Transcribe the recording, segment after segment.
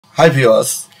Hi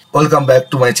viewers, welcome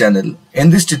back to my channel. In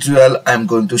this tutorial, I am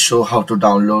going to show how to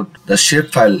download the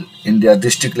shapefile in their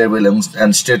district level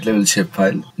and state level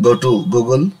shapefile. Go to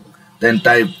Google, then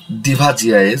type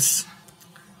DivaGIS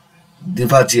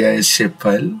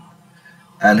shapefile,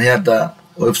 and here the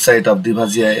website of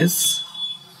DivaGIS.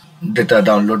 Data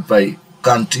download by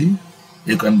country.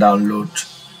 You can download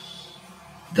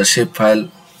the shapefile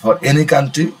for any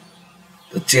country.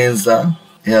 To change the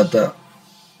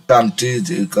countries,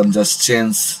 you can just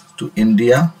change to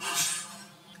India.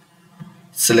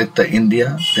 Select the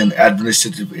India, then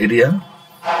administrative area,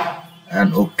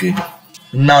 and OK.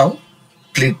 Now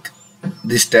click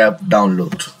this tab,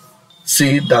 download.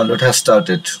 See, download has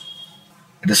started.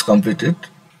 It is completed.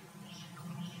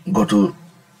 Go to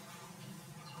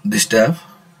this tab,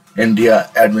 India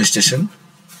administration.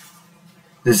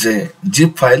 This is a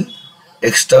zip file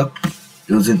extract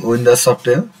using Windows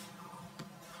software.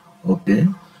 Okay.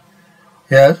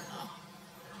 Here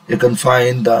you can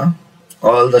find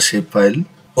all the shapefile.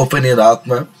 Open your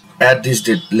ArcMap, add this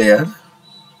layer,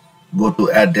 go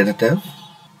to add data tab,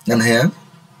 and here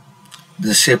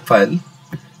the shapefile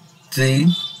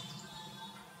 3,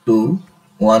 2,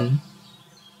 1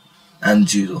 and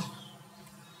 0,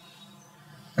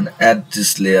 and add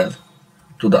this layer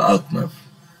to the ArcMap.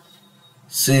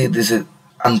 See, this is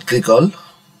unclick all.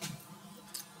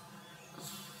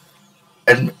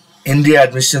 And India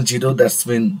administration 0, that's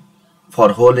mean for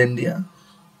whole India.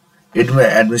 UDEMY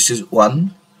administration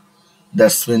 1,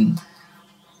 that's mean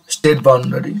state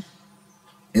boundary.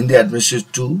 India administration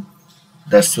 2,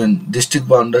 that's mean district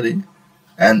boundary.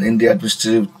 And India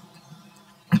administrative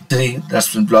 3,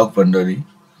 that's mean block boundary.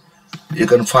 You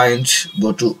can find,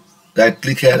 go to right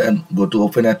click here and go to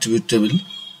open attribute table.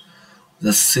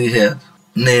 Just see here,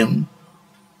 name,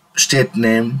 state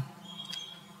name,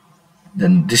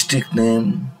 then district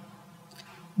name,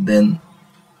 then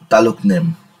taluk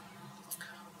name.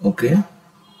 Okay,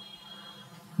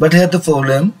 but here the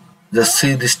problem, just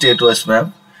see the state-wise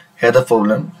map. Here the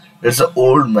problem, it's an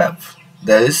old map.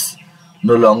 There is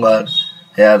no longer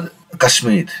here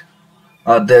Kashmir,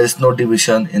 or there is no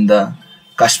division in the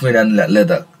Kashmir and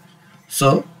Ladakh.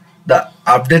 So the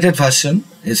updated version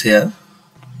is here,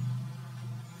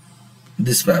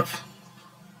 this map.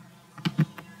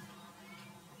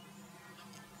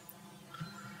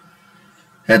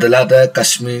 Here the Ladakh,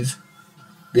 Kashmir.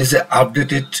 This is an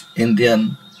updated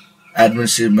Indian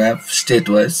administrative map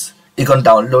state-wise. You can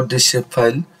download this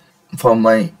shapefile from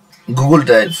my Google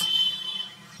Drive.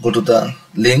 Go to the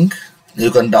link.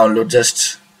 You can download,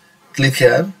 just click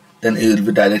here, then you will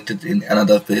be directed in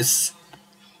another page.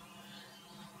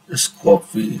 Just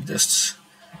copy, just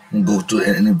go to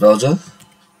any browser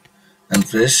and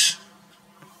press.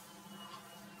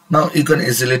 Now you can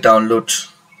easily download,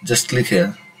 just click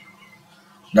here,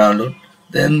 download,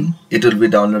 then it will be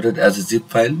downloaded as a zip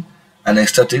file and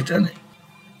extract it. And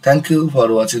thank you for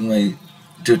watching my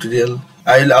tutorial.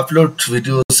 I will upload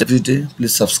videos every day.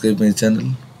 Please subscribe my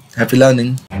channel. Happy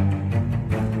learning.